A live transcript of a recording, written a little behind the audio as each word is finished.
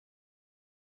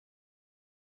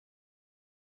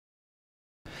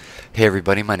Hey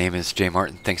everybody, my name is Jay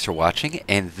Martin. Thanks for watching,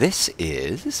 and this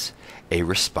is a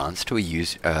response to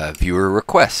a viewer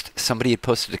request. Somebody had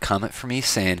posted a comment for me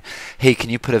saying, "Hey, can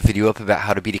you put a video up about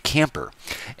how to beat a camper?"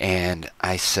 And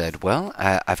I said, "Well,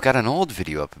 I've got an old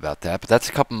video up about that, but that's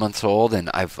a couple months old,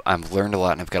 and I've learned a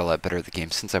lot, and I've got a lot better at the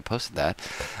game since I posted that."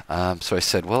 So I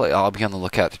said, "Well, I'll be on the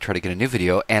lookout to try to get a new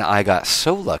video," and I got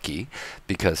so lucky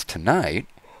because tonight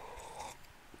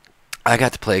I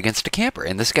got to play against a camper,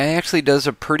 and this guy actually does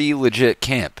a pretty legit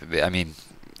camp. I mean,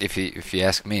 if you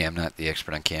ask me, I'm not the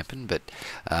expert on camping, but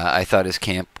I thought his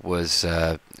camp was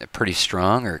pretty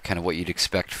strong, or kind of what you'd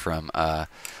expect from a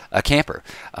camper.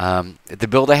 The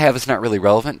build I have is not really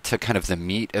relevant to kind of the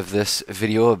meat of this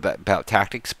video about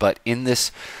tactics, but in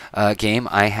this game,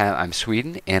 I'm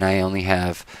Sweden, and I only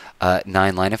have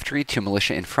 9 line infantry, 2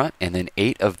 militia in front, and then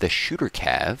 8 of the shooter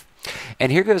cav.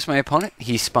 And here goes my opponent.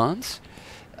 He spawns.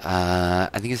 I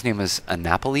think his name was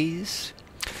Annapolis,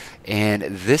 and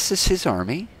this is his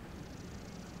army.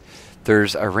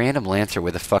 There's a random lancer way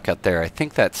the fuck out there. I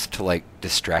think that's to like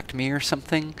distract me or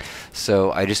something,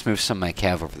 so I just moved some of my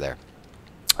cav over there.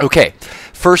 Okay,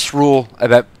 first rule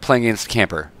about playing against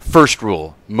camper. First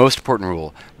rule, most important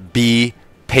rule, be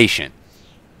patient.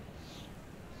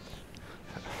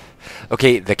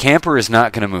 Okay, the camper is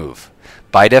not going to move.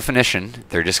 By definition,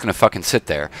 they're just going to fucking sit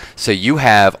there. So you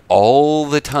have all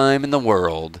the time in the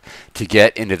world to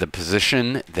get into the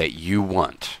position that you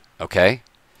want. Okay?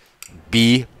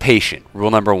 Be patient.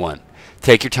 Rule number 1.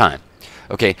 Take your time.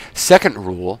 Okay, second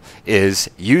rule is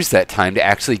use that time to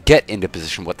actually get into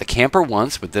position. What the camper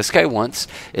wants, what this guy wants,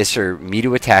 is for me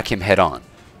to attack him head on.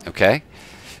 Okay?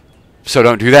 So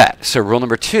don't do that. So rule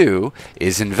number 2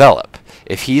 is envelop.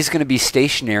 If he's going to be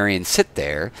stationary and sit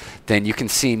there, then you can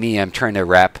see me, I'm trying to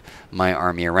wrap my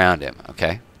army around him,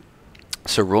 okay?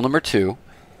 So rule number 2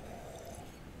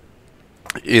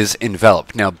 is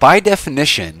envelop. Now, by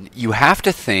definition, you have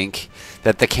to think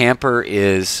that the camper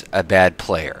is a bad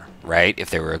player, right? If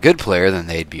they were a good player, then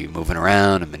they'd be moving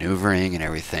around and maneuvering and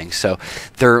everything. So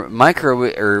their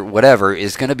micro or whatever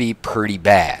is going to be pretty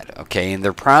bad, okay? And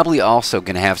they're probably also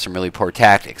going to have some really poor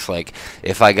tactics. Like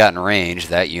if I got in range,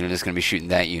 that unit is going to be shooting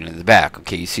that unit in the back,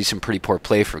 okay? You see some pretty poor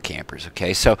play for campers,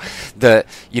 okay? So the,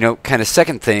 kind of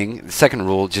second thing, the second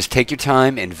rule, just take your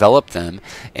time, envelop them,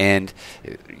 and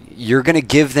you're going to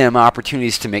give them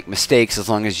opportunities to make mistakes as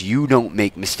long as you don't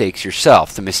make mistakes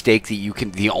yourself.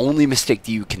 The only mistake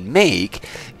that you can make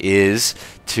is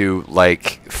to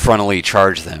like frontally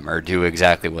charge them or do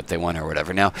exactly what they want or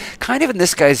whatever. Now, kind of in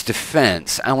this guy's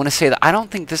defense, I want to say that I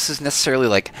don't think this is necessarily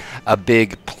like a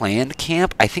big planned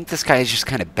camp. I think this guy is just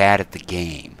kind of bad at the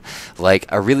game. Like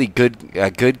a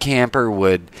good camper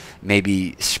would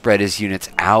maybe spread his units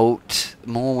out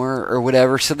more or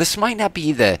whatever. So this might not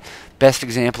be the best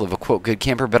example of a quote good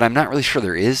camper, but I'm not really sure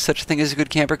there is such a thing as a good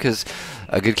camper, because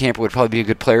a good camper would probably be a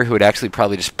good player who would actually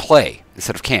probably just play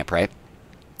instead of camp, right?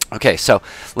 Okay, so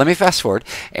let me fast forward,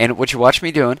 and what you watch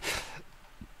me doing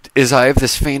is I have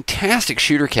this fantastic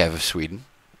shooter cav of Sweden,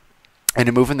 and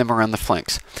I'm moving them around the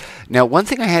flanks. Now, one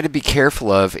thing I had to be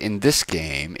careful of in this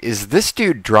game is this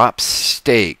dude drops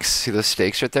stakes. See those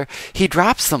stakes right there? He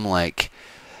drops them like...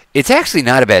 It's actually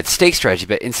not a bad stake strategy,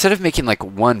 but instead of making like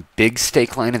one big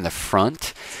stake line in the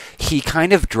front, he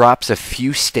kind of drops a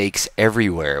few stakes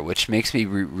everywhere, which makes me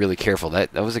really careful.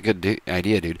 That was a good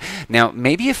idea, dude. Now,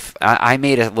 maybe if I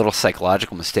made a little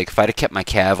psychological mistake, if I'd have kept my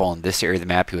cav all in this area of the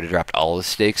map, he would have dropped all his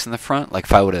stakes in the front. Like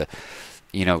if I would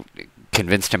have,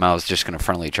 convinced him I was just going to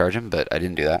frontally charge him, but I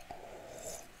didn't do that.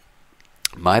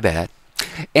 My bad.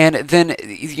 And then,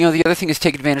 the other thing is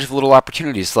take advantage of little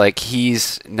opportunities. Like,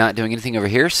 he's not doing anything over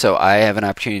here, so I have an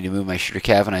opportunity to move my shooter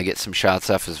cav, and I get some shots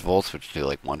off his volts, which do,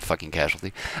 like, 1 fucking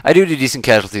casualty. I do decent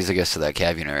casualties, I guess, to that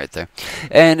cav unit right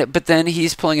there. But then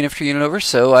he's pulling an infantry unit over,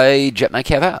 so I jet my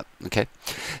cav out, okay?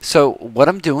 So what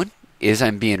I'm doing is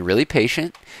I'm being really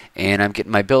patient, and I'm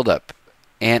getting my build up.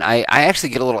 And I actually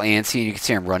get a little antsy, and you can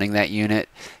see I'm running that unit.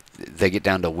 They get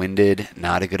down to winded,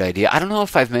 not a good idea. I don't know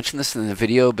if I've mentioned this in the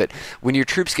video, but when your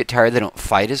troops get tired, they don't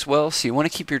fight as well, so you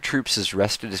want to keep your troops as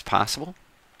rested as possible.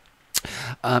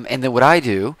 And then what I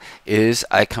do is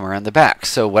I come around the back.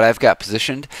 So what I've got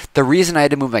positioned, the reason I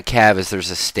had to move my cav is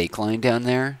there's a stake line down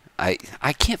there. I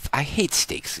hate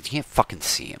stakes. You can't fucking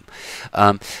see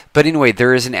them. But anyway,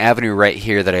 there is an avenue right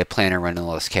here that I plan on running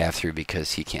this cav through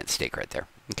because he can't stake right there.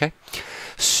 Okay?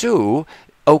 So,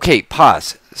 okay,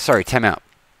 pause. Sorry, time out,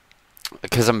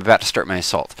 because I'm about to start my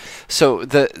assault. So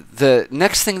the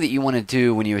next thing that you want to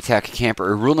do when you attack a camper,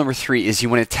 or rule number 3, is you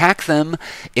want to attack them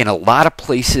in a lot of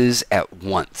places at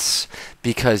once,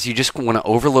 because you just want to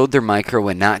overload their micro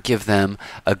and not give them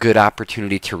a good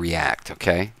opportunity to react,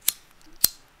 okay?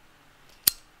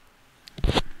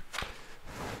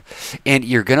 And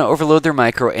you're going to overload their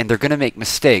micro, and they're going to make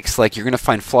mistakes. Like, you're going to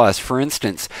find flaws. For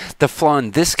instance, the flaw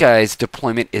in this guy's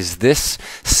deployment is this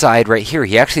side right here.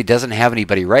 He actually doesn't have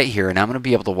anybody right here, and I'm going to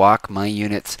be able to walk my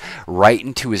units right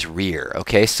into his rear.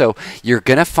 Okay, so you're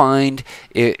going to find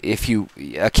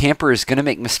a camper is going to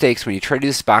make mistakes when you try to do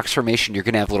this box formation. You're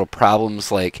going to have little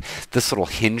problems like this little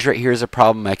hinge right here is a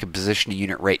problem. I could position a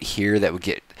unit right here that would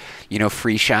get, you know,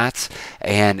 free shots,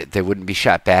 and they wouldn't be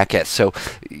shot back at. So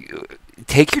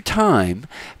take your time,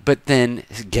 but then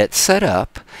get set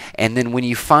up, and then when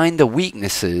you find the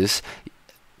weaknesses,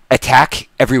 attack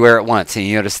everywhere at once. And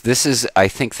you notice this is, I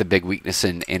think, the big weakness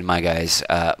in my guys,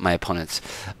 my opponent's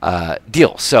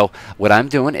deal. So what I'm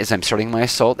doing is I'm starting my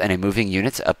assault, and I'm moving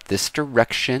units up this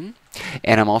direction.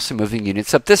 And I'm also moving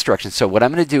units up this direction. So what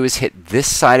I'm going to do is hit this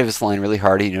side of his line really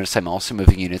hard. You notice I'm also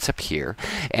moving units up here.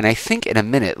 And I think in a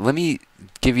minute, let me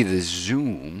give you the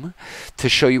zoom to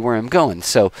show you where I'm going.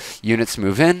 So units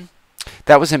move in.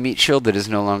 That was a meat shield that is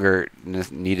no longer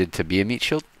needed to be a meat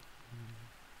shield.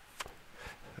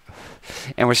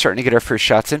 And we're starting to get our first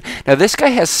shots in. Now this guy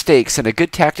has stakes, and a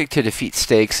good tactic to defeat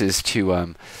stakes is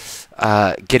to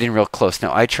get in real close.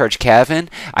 Now I charge Cav in.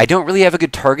 I don't really have a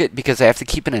good target because I have to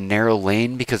keep in a narrow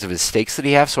lane because of his stakes that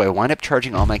he has, so I wind up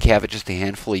charging all my Cav at just a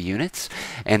handful of units,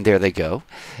 and there they go.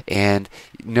 And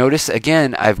notice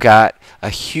again, I've got a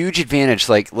huge advantage.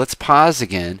 Like, let's pause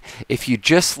again. If you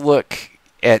just look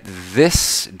at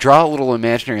this, draw a little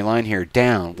imaginary line here,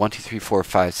 down 1, 2, 3, 4,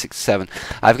 5, 6, 7.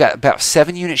 I've got about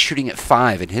 7 units shooting at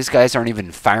 5, and his guys aren't even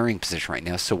in firing position right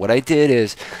now. So what I did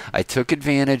is I took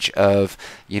advantage of,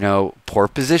 you know, poor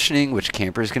positioning, which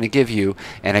camper is going to give you,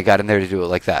 and I got in there to do it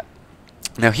like that.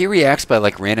 Now he reacts by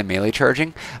like random melee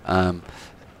charging.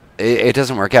 It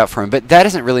doesn't work out for him, but that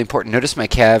isn't really important. Notice my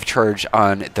Cav charge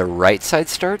on the right side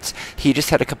starts. He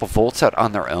just had a couple volts out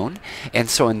on their own, and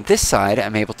so on this side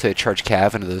I'm able to charge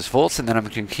Cav into those volts, and then I'm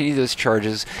going to continue those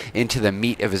charges into the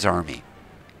meat of his army.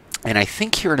 And I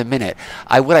think here in a minute,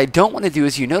 what I don't want to do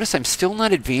is, you notice I'm still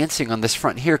not advancing on this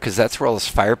front here because that's where all this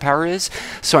firepower is.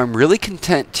 So I'm really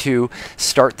content to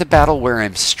start the battle where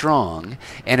I'm strong,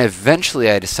 and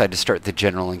eventually I decide to start the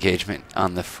general engagement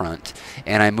on the front,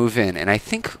 and I move in. And I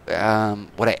think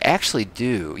what I actually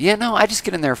do, yeah, no, I just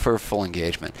get in there for a full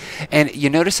engagement. And you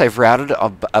notice I've routed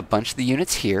a bunch of the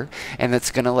units here, and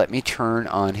that's going to let me turn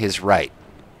on his right.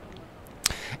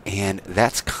 And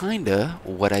that's kind of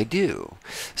what I do.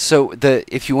 So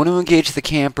if you want to engage the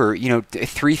camper, you know,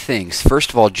 3 things.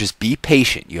 First of all, just be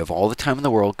patient. You have all the time in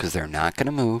the world because they're not going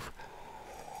to move.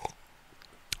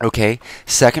 Okay.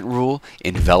 Second rule,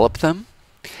 envelop them.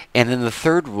 And then the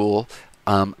third rule,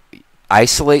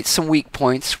 isolate some weak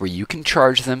points where you can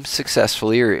charge them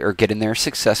successfully or get in there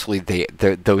successfully.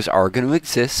 Those are going to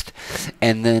exist.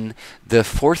 And then the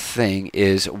fourth thing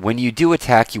is, when you do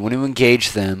attack, you want to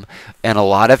engage them in a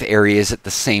lot of areas at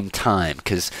the same time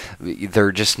because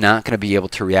they're just not going to be able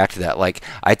to react to that. Like,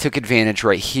 I took advantage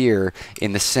right here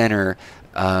in the center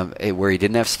where he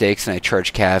didn't have stakes, and I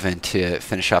charged Cav in to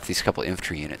finish off these couple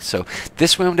infantry units. So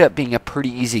this wound up being a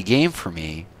pretty easy game for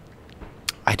me.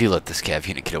 I do let this Cav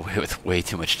unit get away with way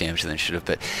too much damage than it should have,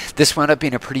 but this wound up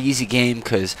being a pretty easy game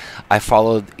because I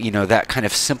followed, you know, that kind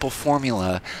of simple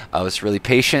formula. I was really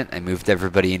patient. I moved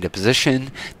everybody into position.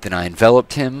 Then I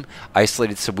enveloped him,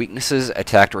 isolated some weaknesses,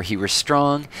 attacked where he was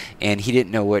strong, and he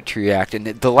didn't know what to react. And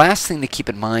the last thing to keep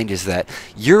in mind is that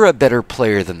you're a better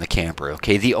player than the camper,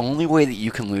 okay? The only way that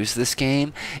you can lose this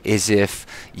game is if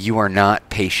you are not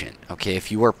patient, okay?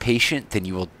 If you are patient, then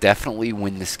you will definitely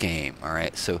win this game, all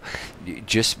right? So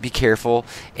just be careful.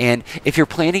 And if you're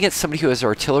playing against somebody who has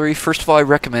artillery, first of all, I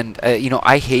recommend, you know,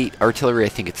 I hate artillery. I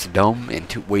think it's dumb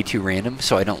and way too random,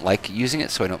 so I don't like using it,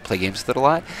 so I don't play games with it a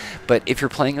lot. But if you're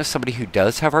playing with somebody who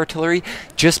does have artillery,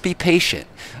 just be patient.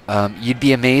 You'd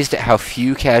be amazed at how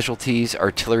few casualties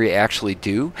artillery actually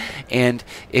do. And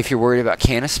if you're worried about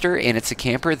canister and it's a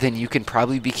camper, then you can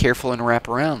probably be careful and wrap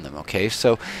around them, okay?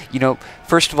 So, you know,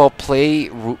 first of all,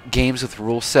 play games with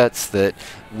rule sets that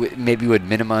maybe would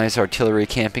minimize artillery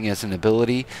camping as an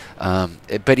ability.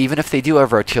 But even if they do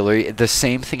have artillery, the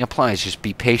same thing applies. Just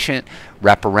be patient,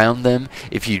 wrap around them.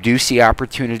 If you do see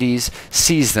opportunities,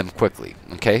 seize them quickly,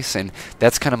 okay? So, and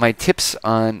that's kind of my tips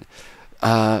on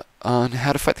how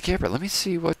to fight the camper. Let me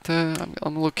see what I'm a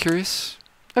little curious.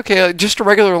 Okay, just a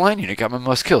regular line unit got my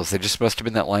most kills. They just must have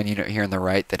been that line unit here on the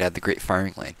right that had the great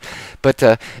firing lane.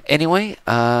 But anyway,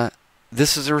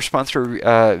 this is a response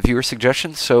to viewer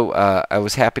suggestions, so I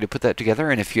was happy to put that together.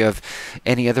 And if you have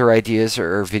any other ideas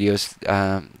or videos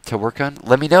to work on,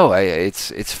 let me know.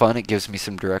 It's fun. It gives me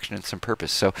some direction and some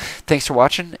purpose. So thanks for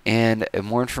watching, and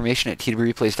more information at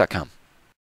twreplays.com.